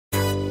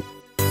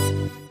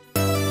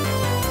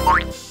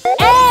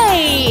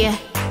A.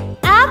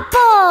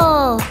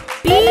 Apple.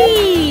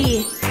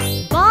 B.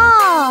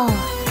 Ball.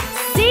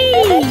 C.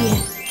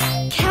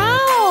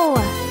 Cow.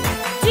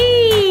 D.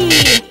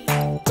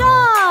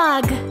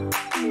 Dog.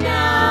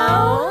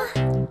 No.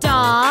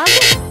 Dog.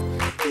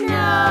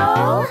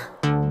 No.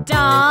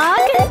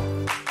 Dog.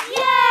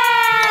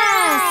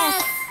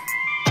 Yes!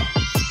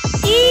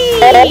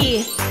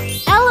 E.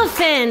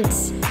 Elephant.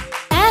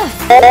 F.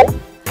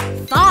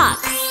 Fox.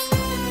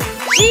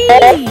 G.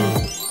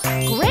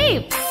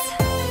 Grapes.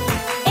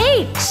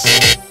 H.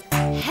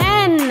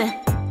 Hen.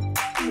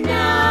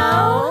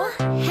 No.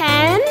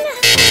 Hen.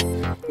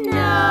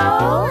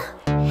 No.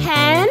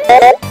 Hen.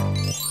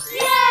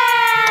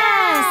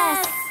 Yes!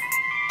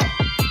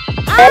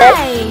 I.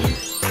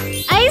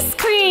 Ice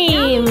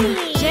cream.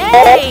 J.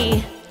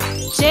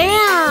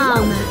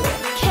 Jam.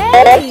 K.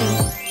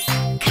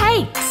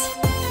 Kite.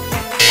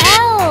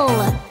 L.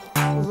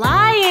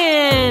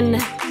 Lion.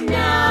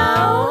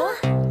 No.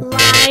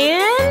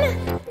 Lion.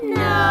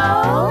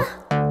 No.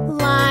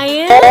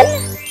 Lion.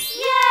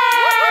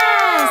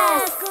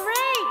 Yes!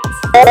 Great!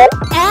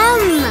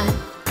 M.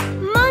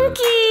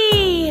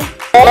 Monkey.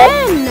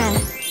 N.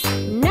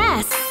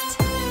 Nest.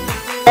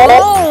 O.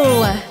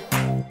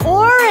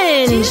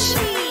 Orange.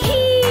 P.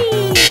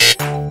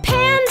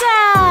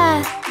 Panda.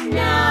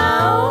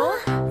 No.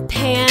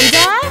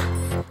 Panda.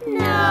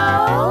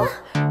 No.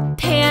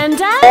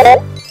 Panda.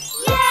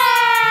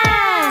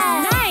 Yes!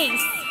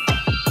 Nice!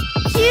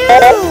 Q.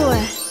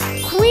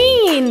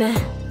 Queen.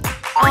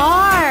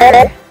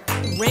 R.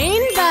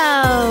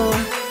 Rainbow.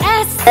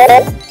 S.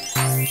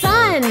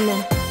 Sun.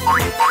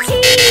 T.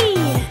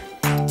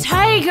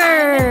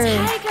 Tiger.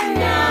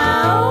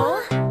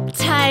 No.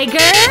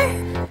 Tiger.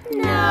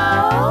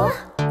 No.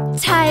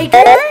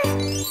 Tiger.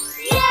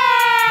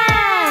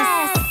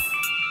 Yes!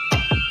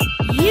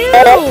 U.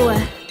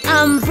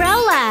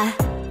 Umbrella.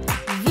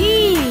 V.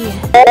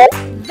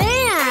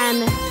 Van.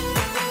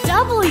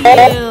 W.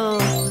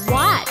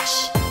 Watch.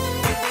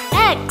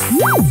 X.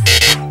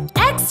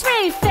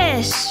 X-ray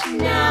fish.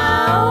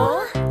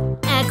 No.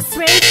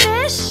 X-ray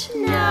fish.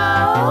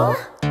 No.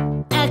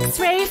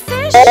 X-ray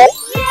fish.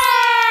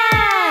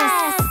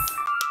 Yes!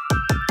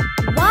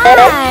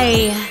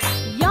 Y.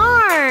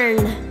 Yarn.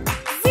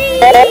 Z.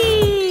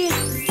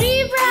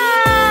 Zebra.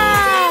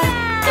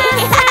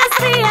 This is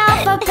the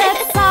alphabet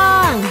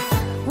song.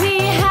 We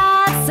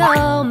had so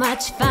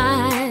much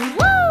fun.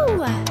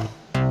 Woo!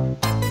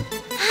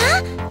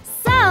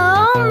 So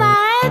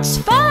much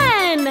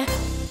fun!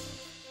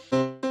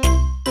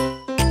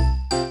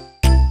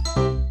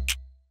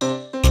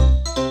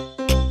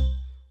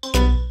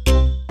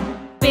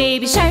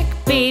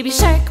 Baby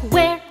shark,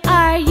 where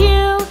are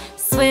you?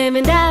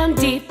 Swimming down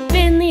deep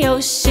in the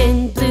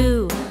ocean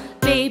blue.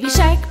 Baby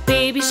shark,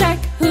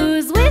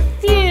 who's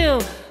with you?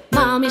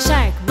 Mommy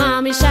shark,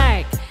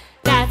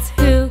 that's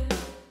who.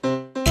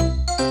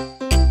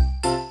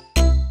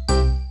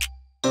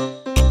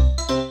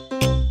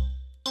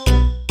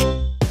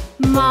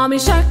 Mommy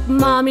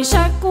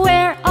shark,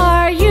 where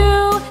are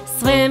you?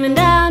 Swimming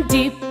down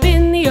deep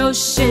in the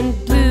ocean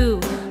blue.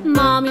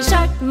 Mommy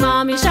shark,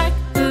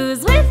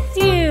 who's with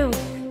you?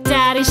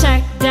 Daddy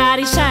shark,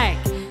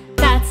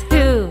 that's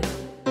who.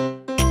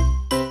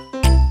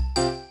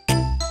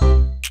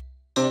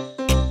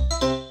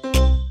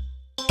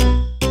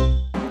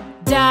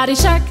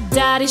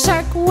 Daddy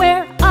shark,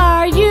 where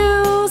are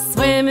you?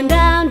 Swimming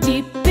down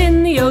deep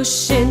in the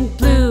ocean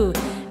blue.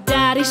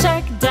 Daddy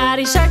shark,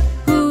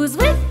 who's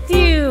with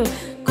you?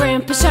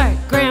 Grandpa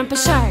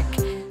shark,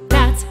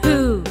 that's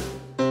who.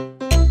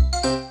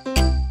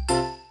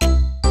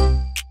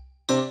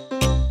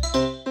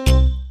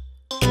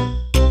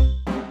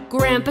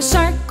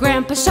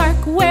 Grandpa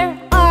shark, where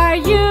are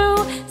you?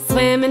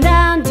 Swimming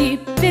down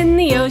deep in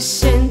the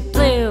ocean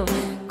blue.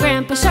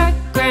 Grandpa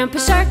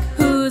shark,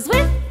 who's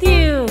with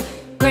you?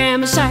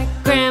 Grandma shark,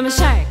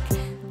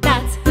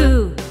 that's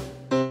who.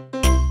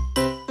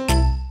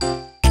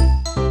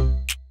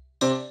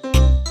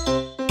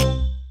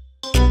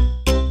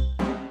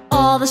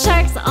 All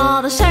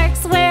the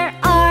sharks, where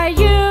are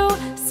you?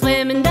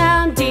 Swimming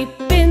down deep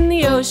in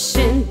the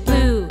ocean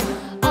blue.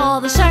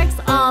 All the sharks,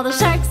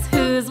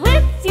 who's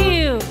with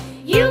you?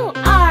 You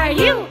are,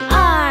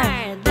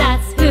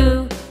 that's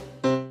who.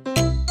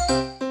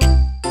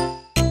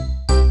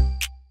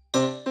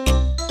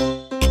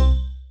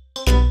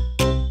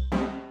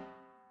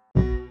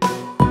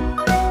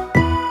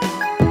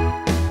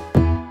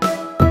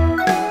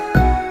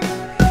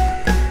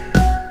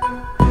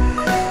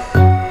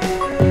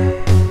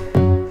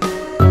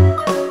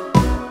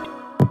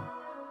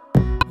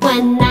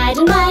 One night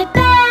in my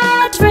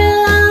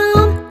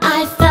bedroom,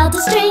 I felt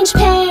a strange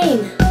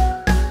pain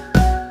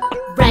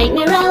right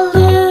near a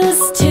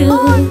loose tube.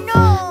 Oh,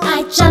 no.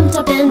 I jumped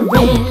up and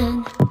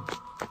ran.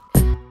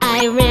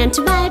 I ran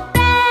to my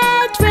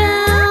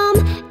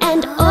bedroom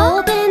and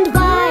opened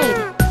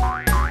wide.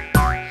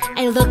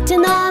 I looked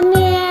in the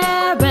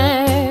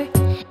mirror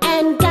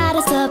and got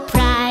a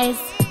surprise.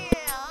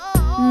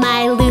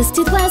 My loose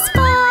tooth was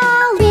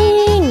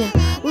falling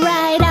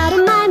right out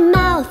of my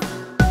mouth.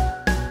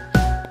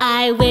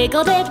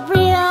 wiggled it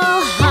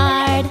real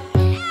hard,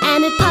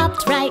 and it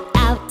popped right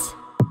out.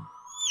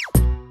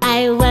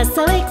 I was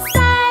so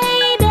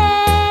excited,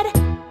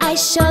 I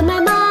showed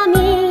my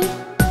mommy.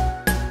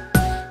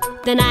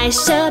 Then I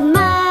showed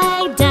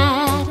my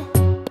dad,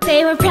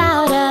 they were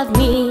proud of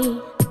me.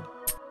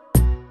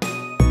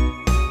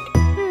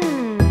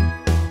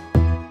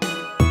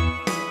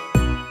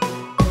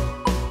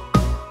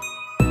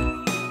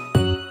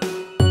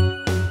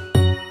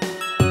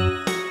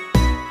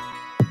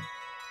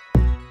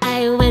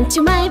 I went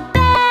to my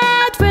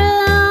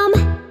bedroom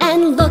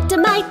and looked at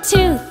my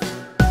tooth,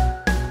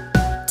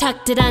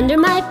 tucked it under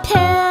my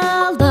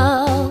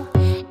pillow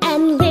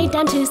and laid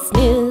down to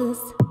snooze.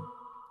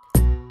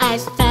 I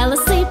fell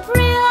asleep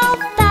real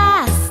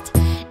fast,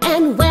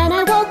 and when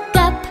I woke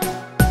up,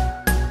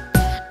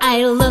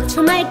 I looked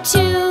for my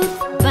tooth,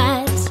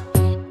 but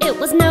it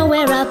was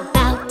nowhere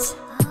about.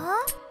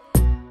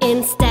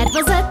 Instead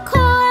was a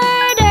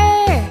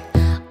quarter,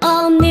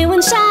 all new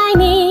and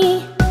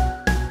shiny.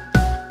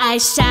 I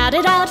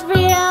shouted out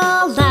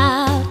real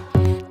loud,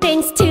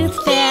 "Thanks, Tooth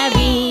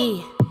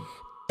Fairy!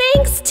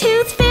 Thanks,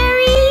 Tooth Fairy!"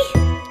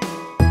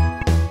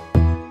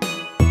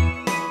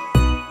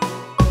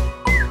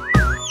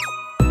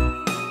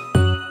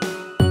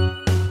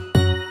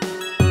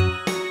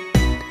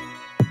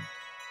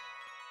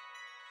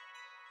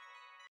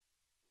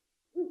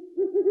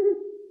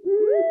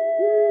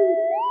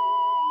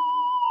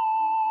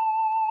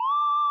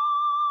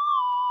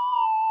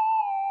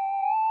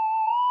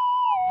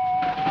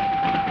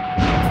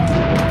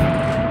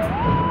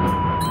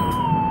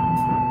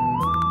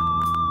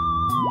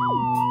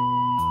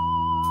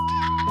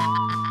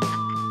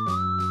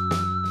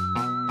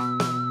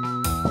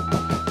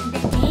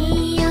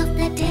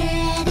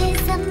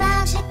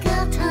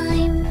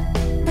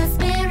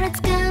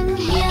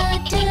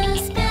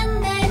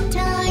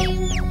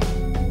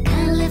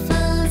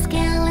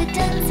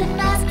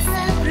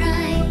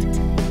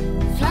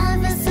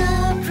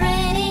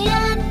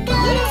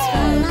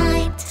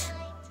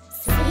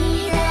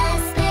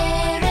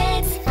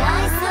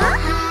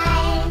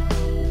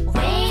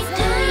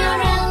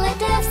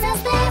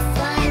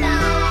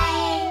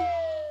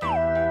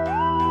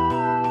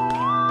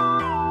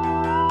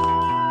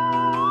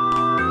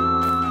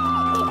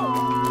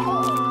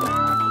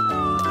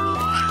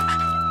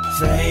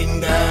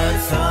 Sing a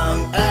song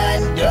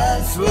and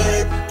dance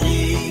with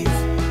ease.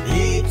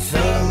 Eat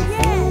some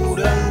food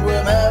and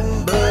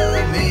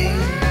remember me.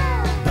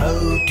 Go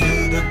to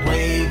the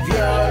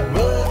graveyard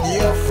with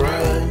your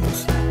friends.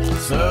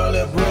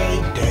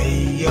 Celebrate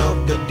Day of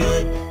the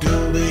Dead to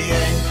the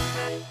end.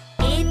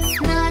 It's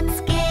not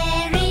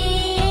scary,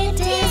 it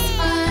is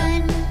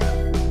fun.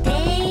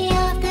 Day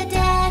of the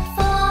Dead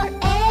for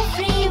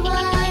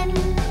everyone.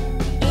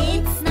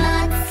 It's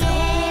not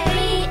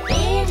scary,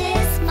 it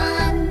is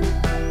fun.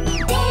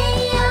 Day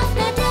of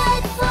the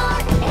Dead for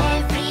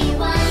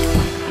everyone.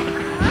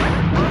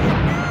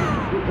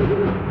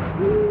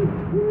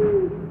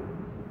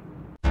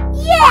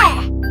 Yeah!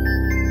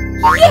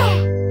 Yeah!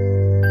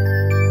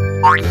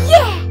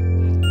 Yeah!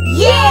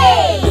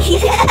 Yay!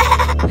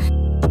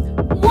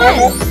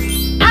 1.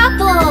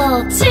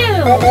 Apple.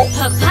 2.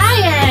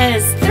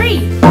 Papayas. 3.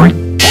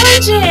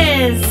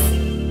 Oranges.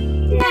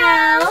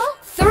 Now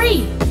 3.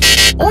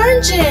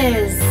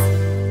 Oranges.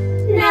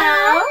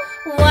 Now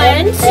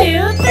 1,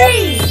 2,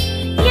 3.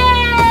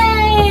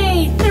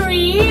 Yay!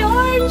 3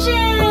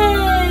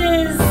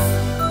 oranges.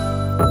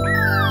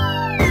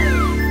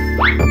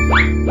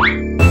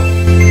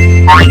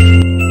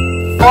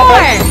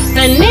 4.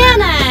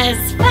 Bananas.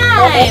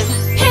 5.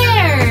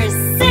 Pears.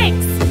 6.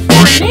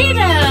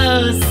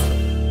 Tomatoes.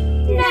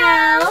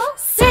 Now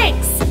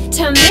 6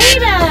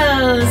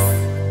 tomatoes.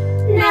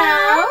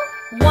 Now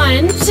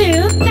 1,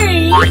 2,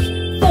 3,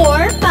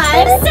 4,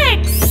 5,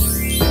 6.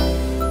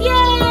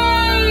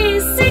 Yay!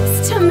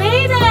 6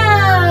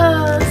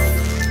 tomatoes.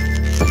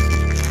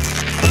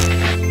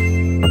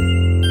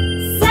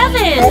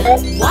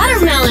 7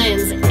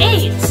 watermelons.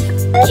 8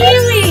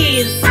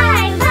 kiwis. I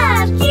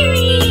love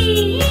kiwi.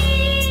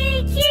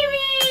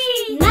 Kiwi.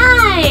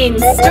 9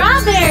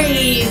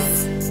 strawberries.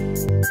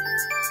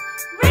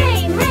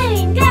 Rain,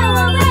 rain, go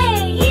away.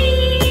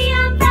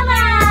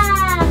 Umbrella.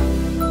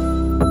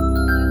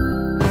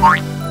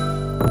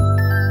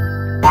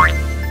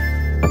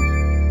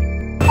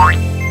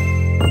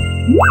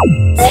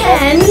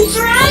 10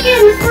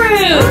 dragon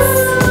fruits.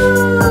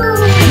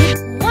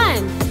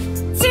 1,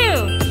 2,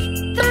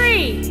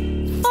 3,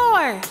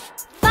 4,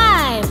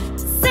 5,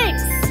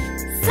 6,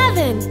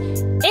 7,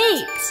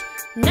 8,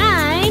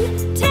 9,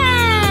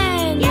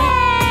 10.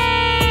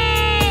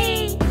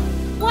 Yay!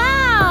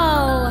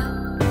 Wow!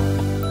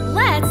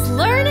 Let's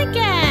learn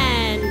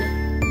again.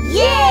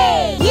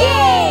 Yay!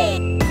 Yay!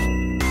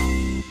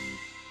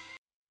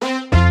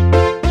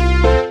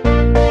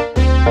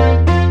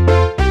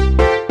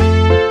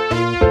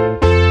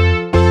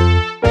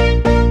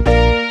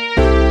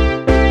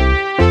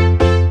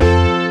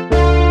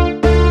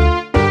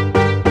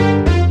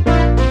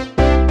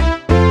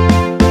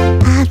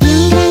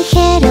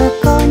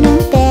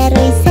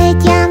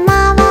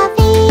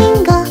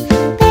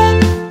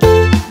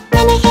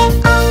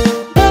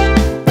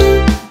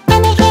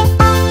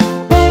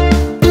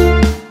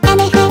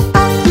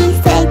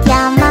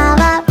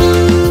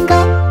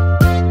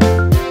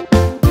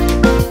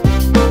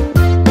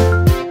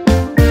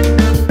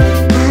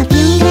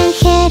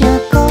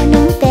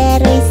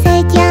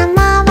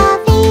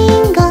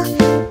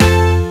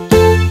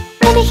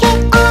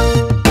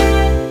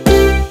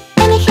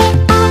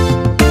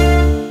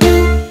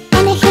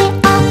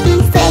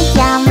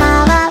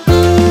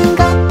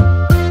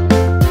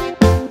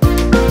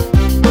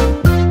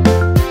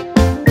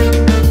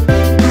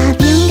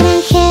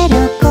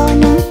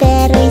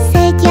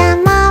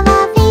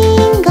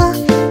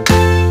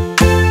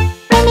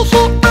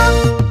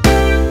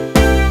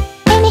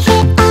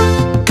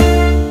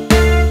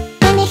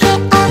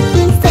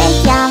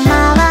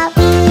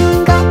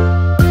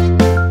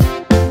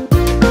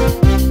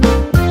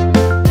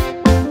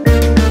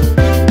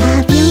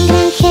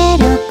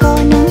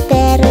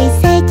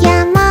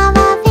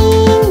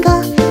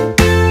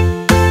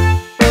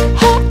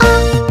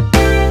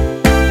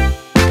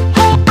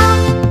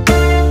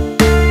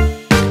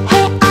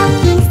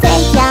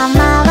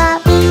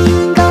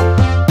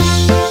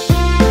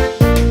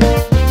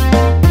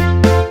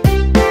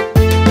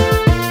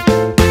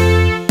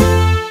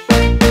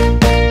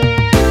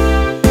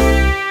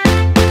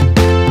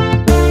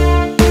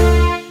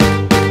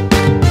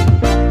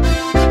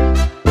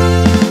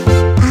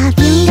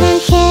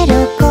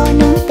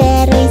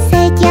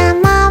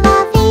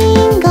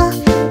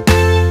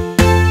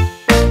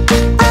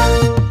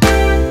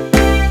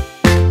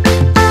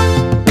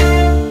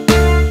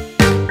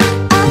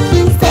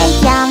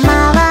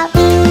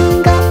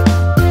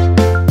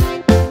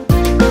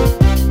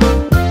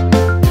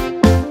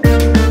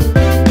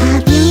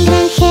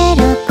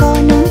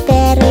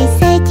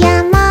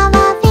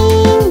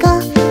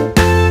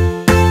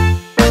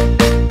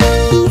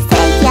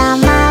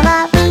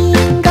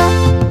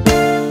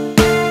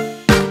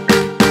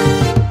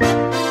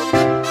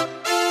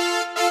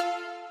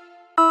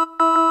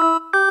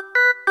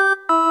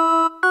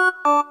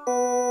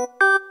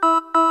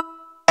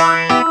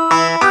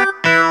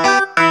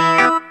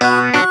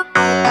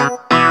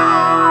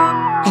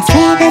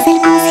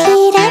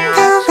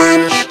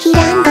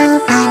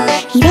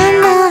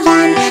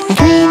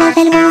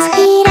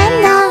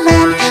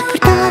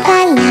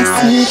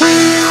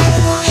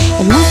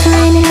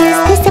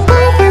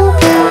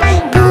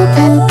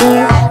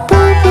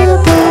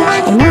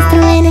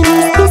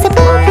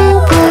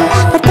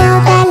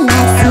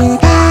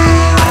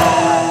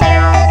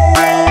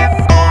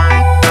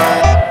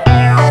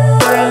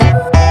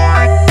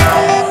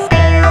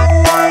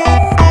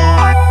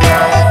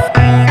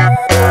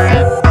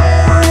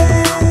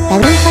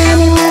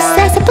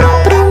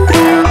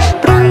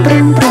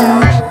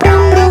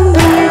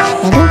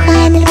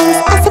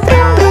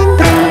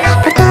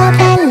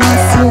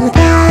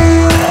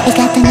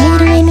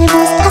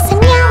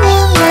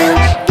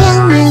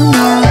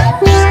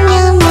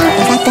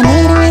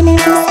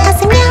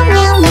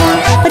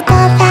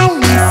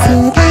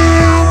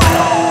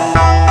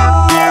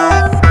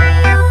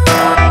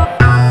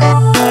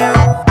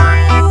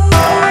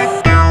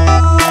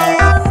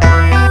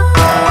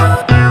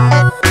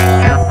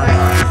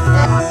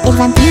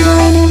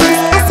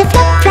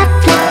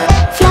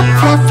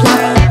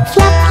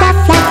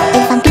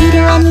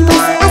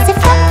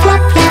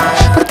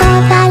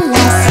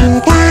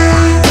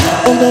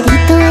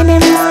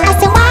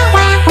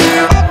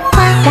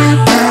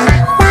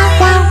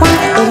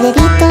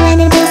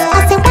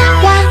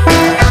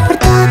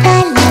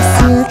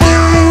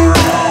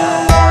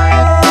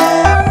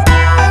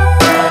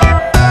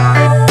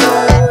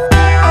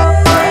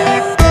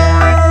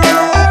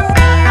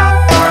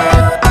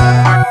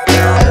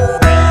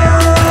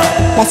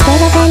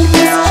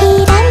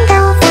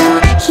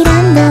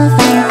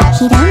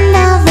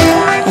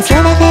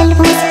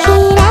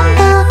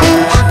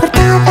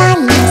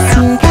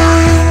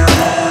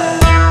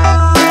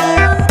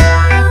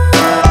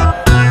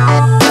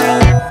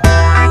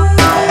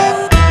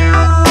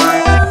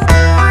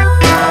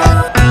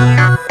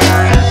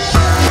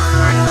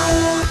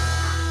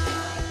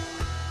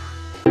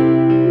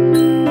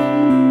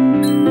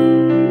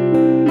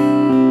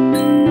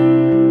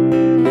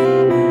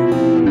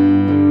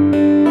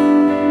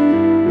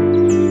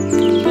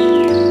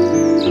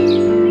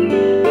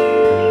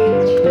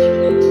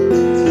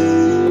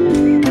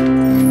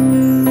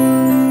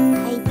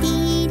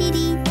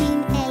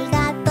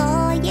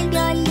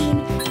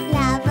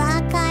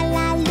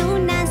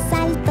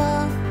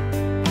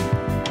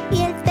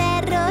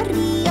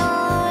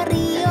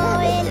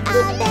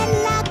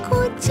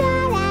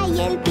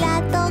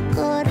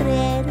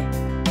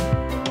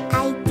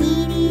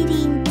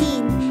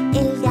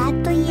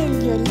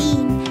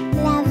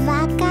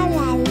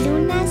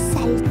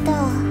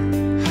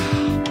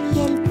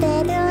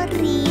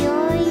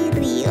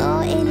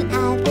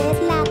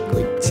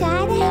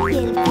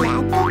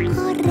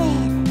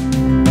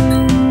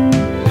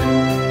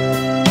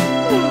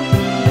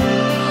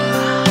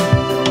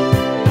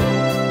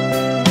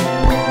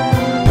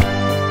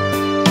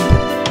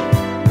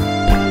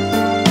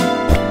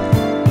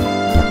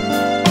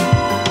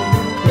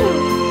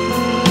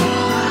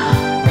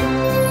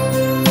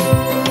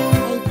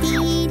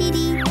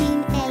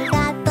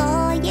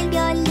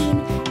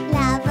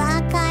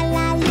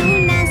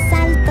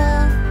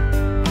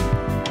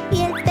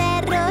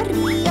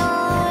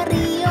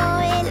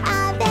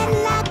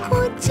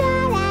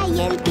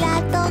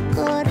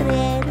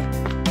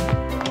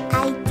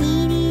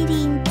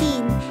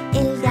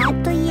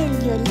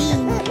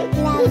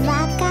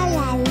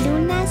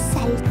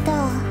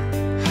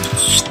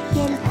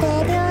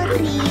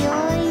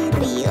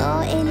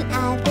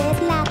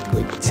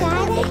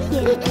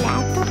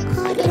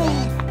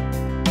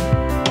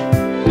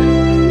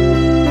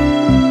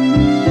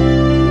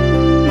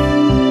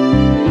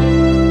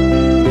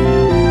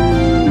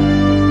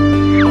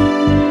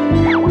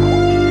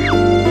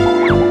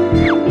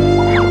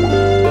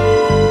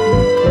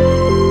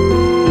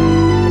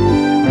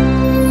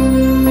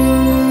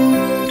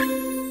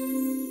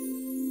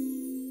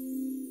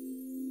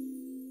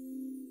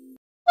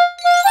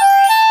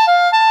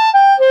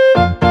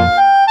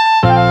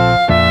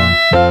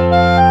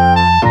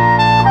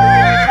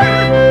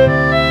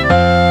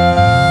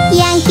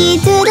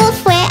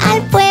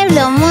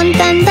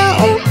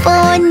 un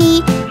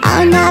pony.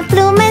 A una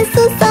pluma en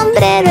su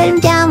sombrero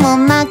él llamó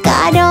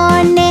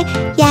macarone.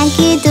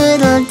 Yankee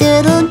Doodle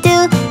Doodle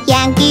Doo,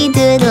 Yankee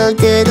Doodle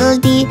Doodle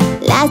Dee.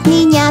 Las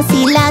niñas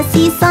y las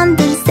sí son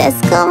dulces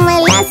como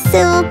el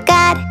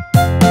azúcar.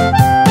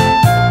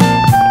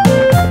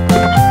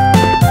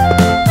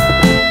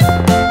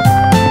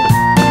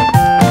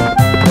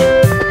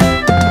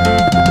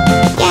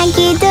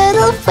 Yankee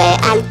Doodle fue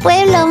al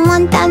pueblo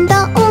montando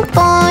un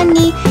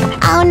pony.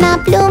 A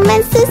una pluma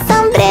en su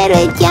sombrero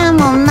él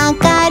llamó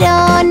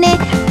macarone.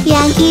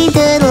 Yankee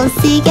Doodle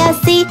sigue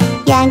así,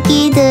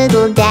 Yankee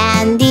Doodle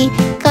Dandy.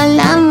 Con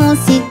la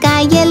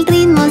música y el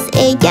ritmo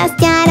ellas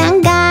te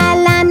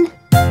arangalan.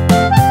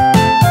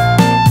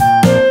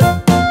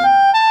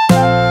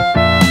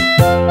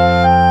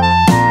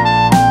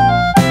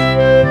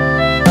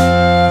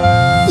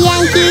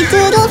 Yankee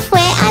Doodle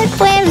fue al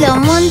pueblo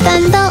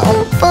montando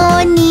un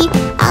pony.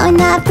 A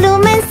una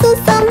pluma en su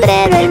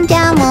sombrero él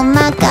llamó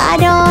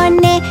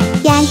macarone.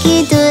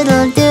 Yankee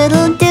Doodle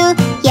Doodle Doo,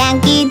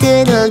 Yankee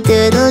Doodle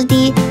Doodle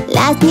Dee.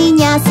 Las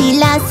niñas y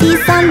las sí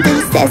son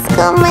dulces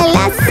como el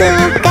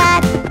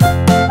azúcar.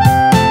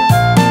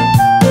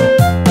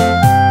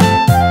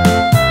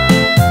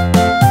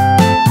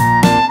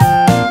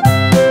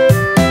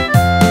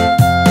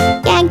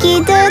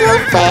 Yankee Doodle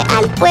fue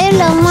al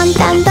pueblo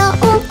montando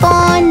un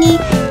pony.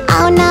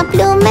 A una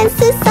pluma en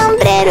su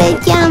sombrero él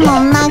llamó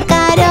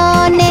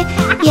macarone.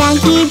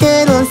 Yankee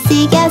Doodle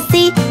sigue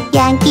así,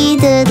 Yankee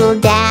Doodle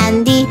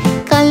Dandy.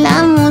 Con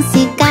la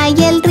música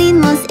y el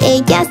ritmo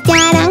ellas te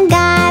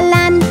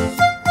arangalan.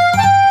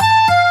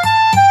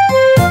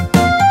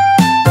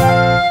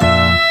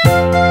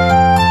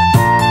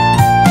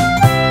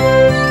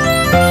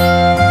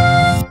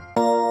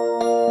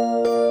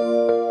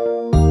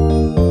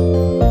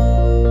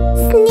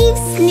 Sniff,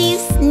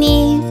 sniff,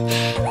 sniff.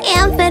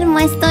 Enfermo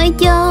estoy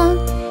yo.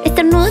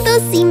 Estornudo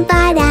sin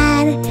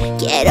parar.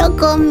 Quiero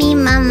con mi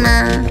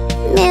mamá.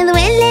 Me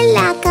duele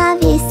la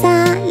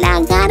cabeza,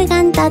 la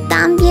garganta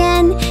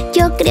también.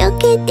 Yo creo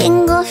que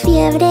tengo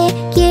fiebre.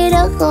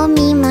 Quiero con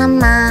mi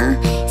mamá.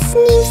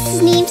 Sniff,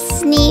 sniff,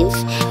 sniff.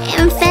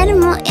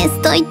 Enfermo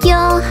estoy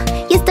yo.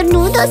 Y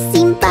estornudo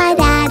sin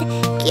parar.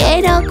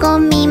 Quiero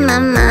con mi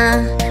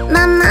mamá.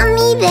 Mamá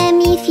mide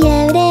mi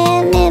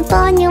fiebre. Me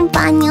pone un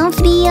paño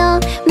frío.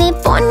 Me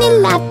pone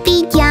la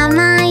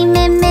pijama y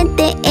me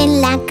mete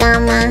en la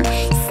cama.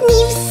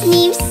 Sniff,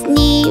 sniff,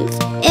 sniff.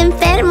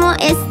 Enfermo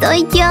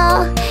estoy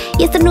yo.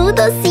 Y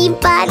estornudo sin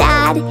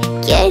parar.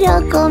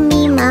 Quiero con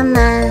mi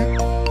mamá.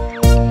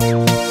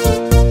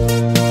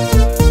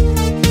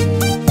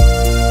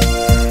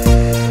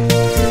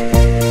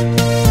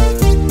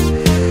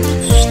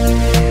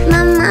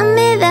 Mamá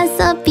me da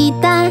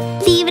sopita,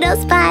 libros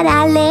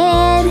para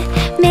leer.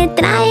 Me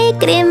trae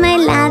crema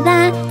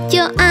helada.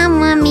 Yo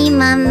amo a mi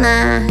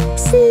mamá.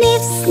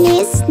 Sniff,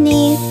 sniff,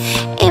 sniff.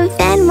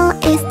 Enfermo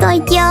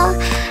estoy yo.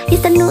 Y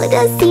estornudo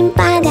sin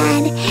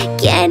parar.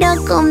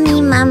 Quiero con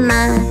mi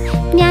mamá.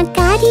 Me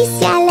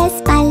acaricia la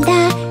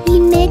espalda y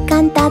me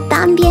canta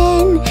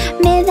también.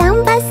 Me da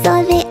un vaso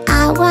de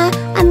agua,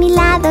 a mi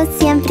lado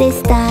siempre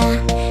está.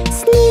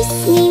 Sniff,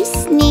 sniff,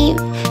 sniff.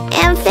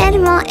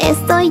 Enfermo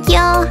estoy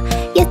yo.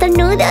 Y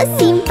estornudo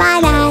sin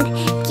parar.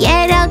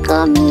 Quiero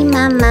con mi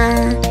mamá.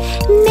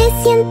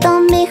 Me siento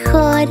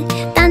mejor,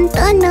 tanto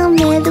no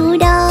me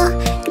duró.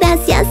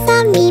 Gracias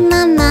a mi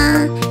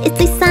mamá,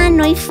 estoy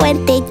sano y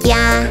fuerte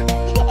ya.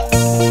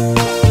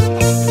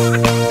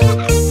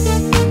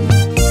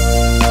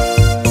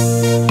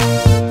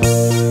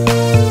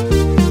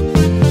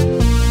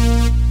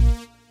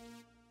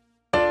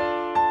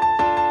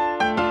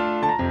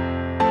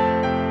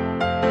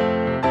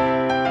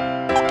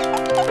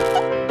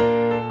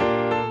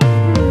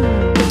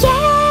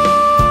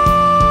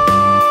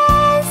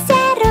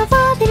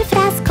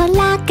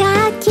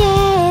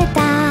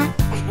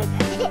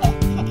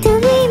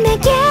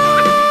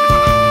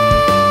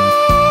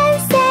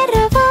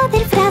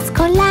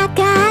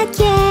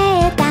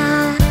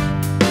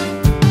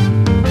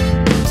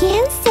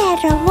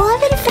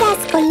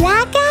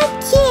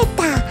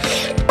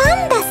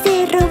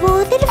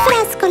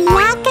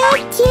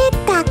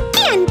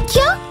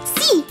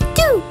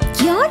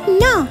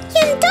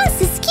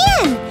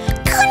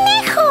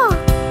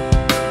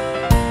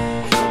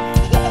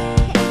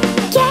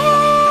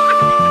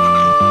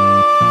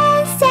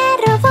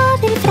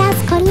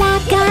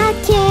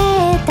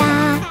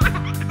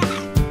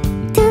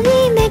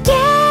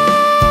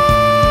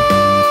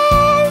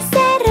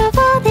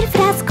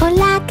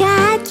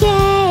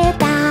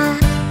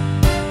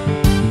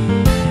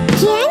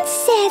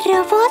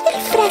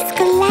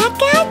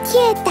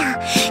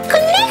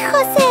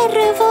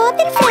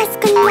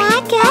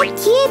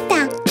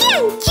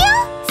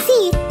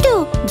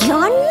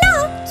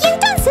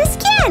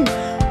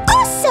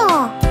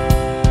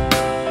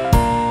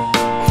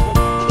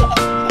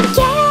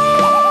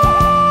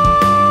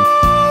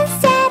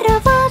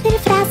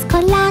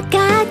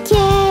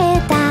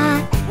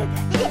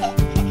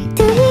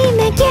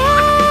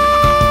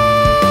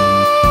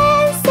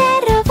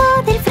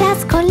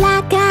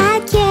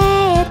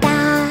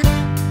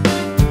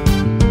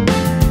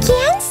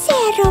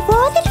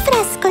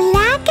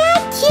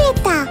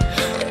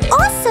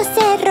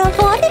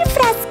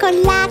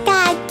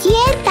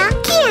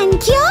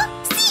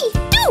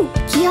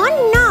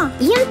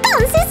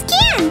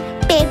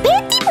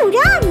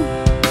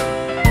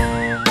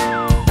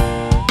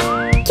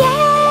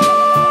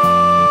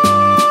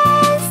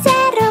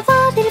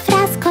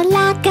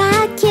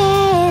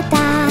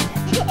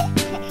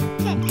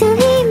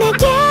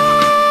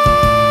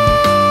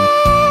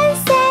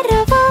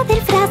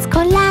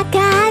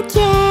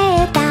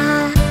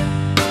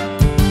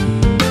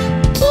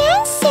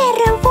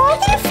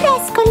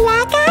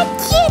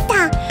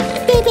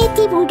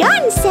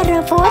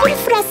 del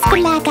frasco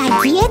la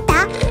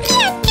galleta.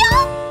 ¿Quién?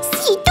 ¿Yo?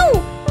 Sí, tú.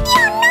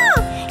 Yo no.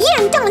 ¿Y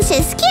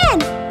entonces quién?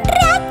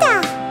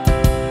 ¡Rata!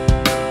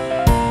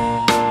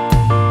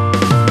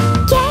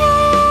 ¿Quién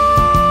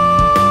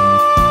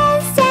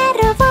se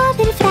robó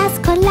del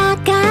frasco la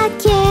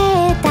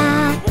galleta?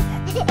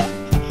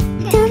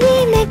 Tú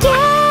dime quién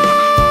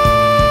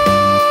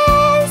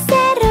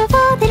se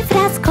robó del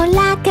frasco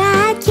la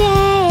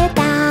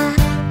galleta.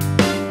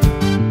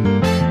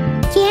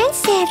 ¿Quién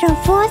se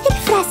robó del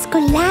frasco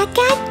la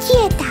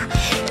galleta?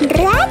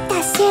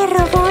 Rata se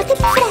robó del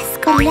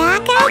frasco la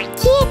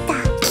galleta.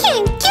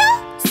 ¿Quién? ¿Yo?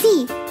 Sí,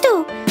 tú.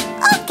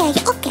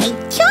 Ok.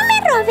 Yo me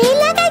robé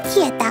la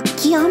galleta.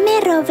 Yo me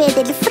robé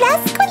del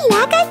frasco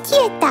la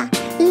galleta.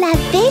 La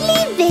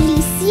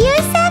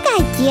deliciosa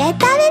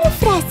galleta del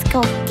frasco.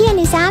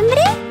 ¿Tienes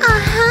hambre?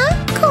 Ajá.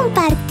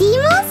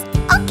 ¿Compartimos?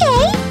 Ok.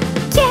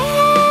 ¿Quién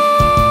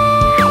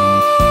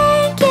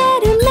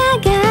quiere una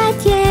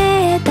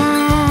galleta?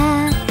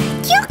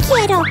 Yo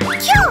quiero.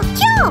 Yo.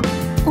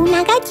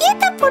 Una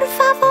galleta, por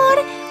favor.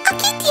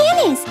 Aquí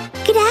tienes.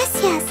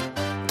 Gracias.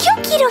 Yo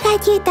quiero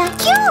galleta.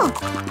 Yo.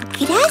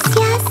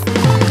 Gracias.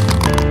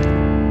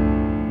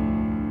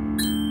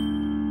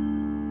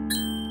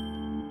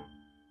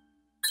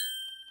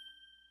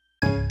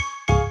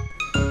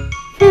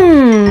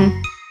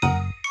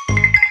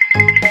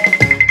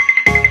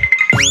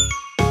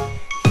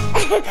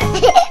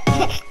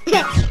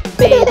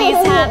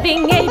 Baby's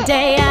having a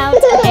day out,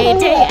 a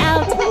day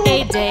out,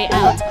 a day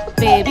out.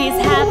 Baby's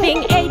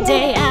having a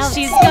day out.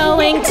 She's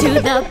going to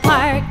the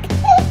park.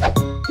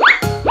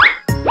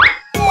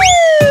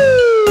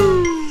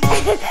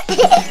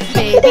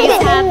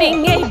 Baby's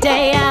having a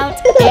day out,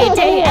 a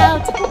day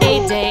out,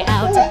 a day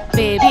out.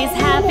 Baby's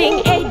having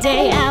a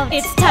day out.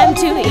 It's time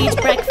to eat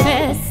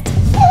breakfast.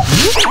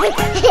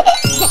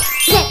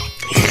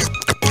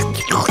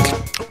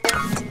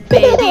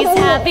 Baby's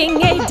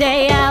having a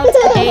day out,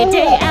 a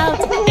day out,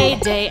 a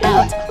day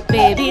out.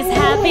 Baby's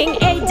having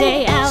a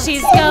day out.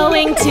 She's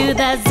going to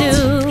the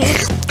zoo.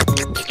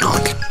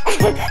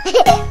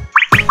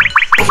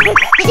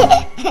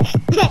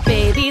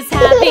 Baby's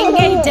having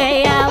a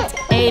day out,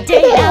 a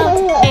day out,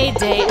 a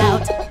day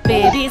out.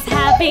 Baby's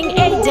having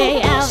a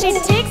day out. She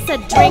takes a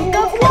drink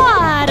of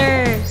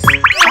water.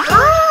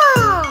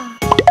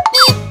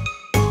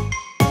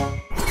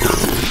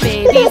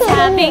 Baby's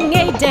having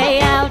a day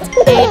out,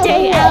 a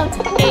day out,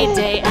 a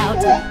day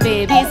out.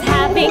 Baby's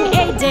having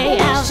a day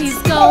out. She's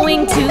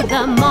going to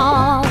the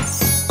mall.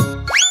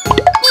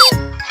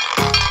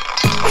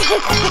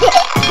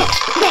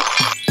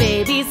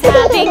 Baby's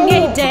having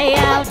a day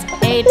out,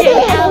 a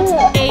day out,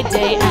 a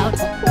day out.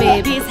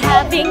 Baby's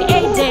having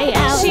a day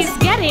out. She's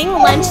getting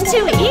lunch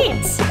to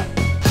eat.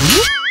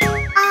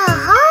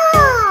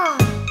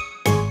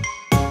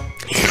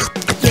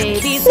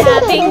 Baby's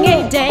having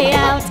a day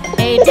out,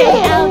 a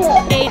day out,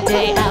 a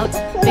day out.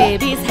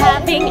 Baby's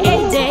having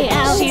a day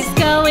out. She's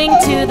going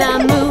to the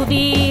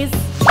movies.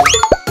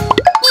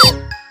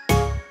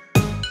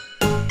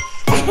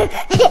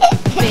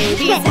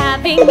 Baby's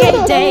having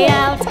a day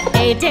out,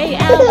 a day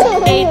out,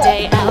 a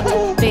day out.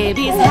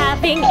 Baby's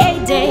having a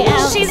day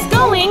out. She's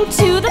going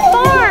to the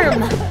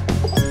farm.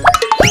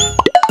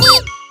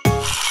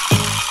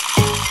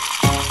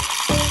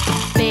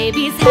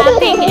 Baby's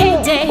having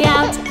a day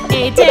out,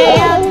 a day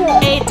out,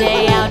 a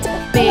day out.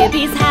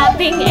 Baby's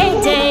having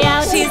a day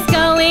out. She's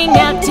going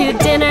out to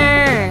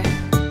dinner.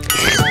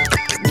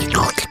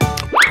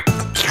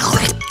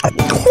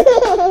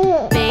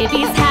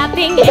 Baby's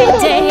having a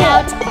day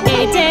out,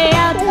 a day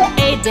out,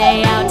 a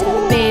day out.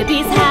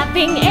 Baby's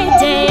having a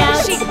day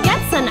out. She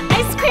gets an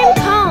ice cream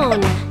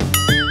cone.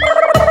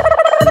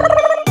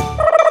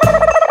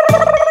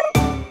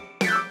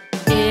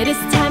 It is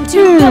time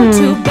to go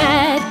to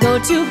bed, go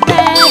to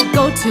bed,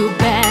 go to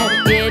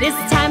bed. It is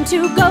time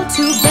to go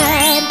to bed.